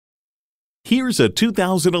Here's a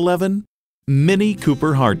 2011 Mini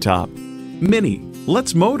Cooper Hardtop. Mini,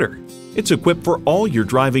 let's motor. It's equipped for all your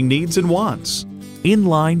driving needs and wants.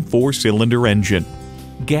 Inline 4-cylinder engine,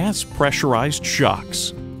 gas pressurized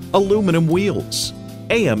shocks, aluminum wheels,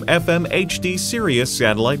 AM/FM HD Sirius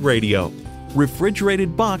satellite radio,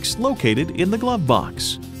 refrigerated box located in the glove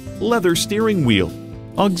box, leather steering wheel,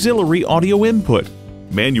 auxiliary audio input,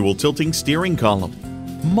 manual tilting steering column,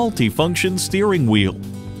 multi-function steering wheel,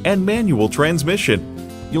 and manual transmission.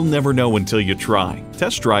 You'll never know until you try.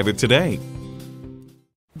 Test drive it today.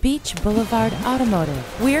 Beach Blvd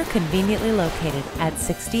Automotive. We're conveniently located at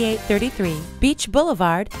 6833 Beach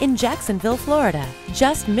Boulevard in Jacksonville, Florida,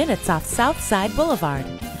 just minutes off Southside Boulevard.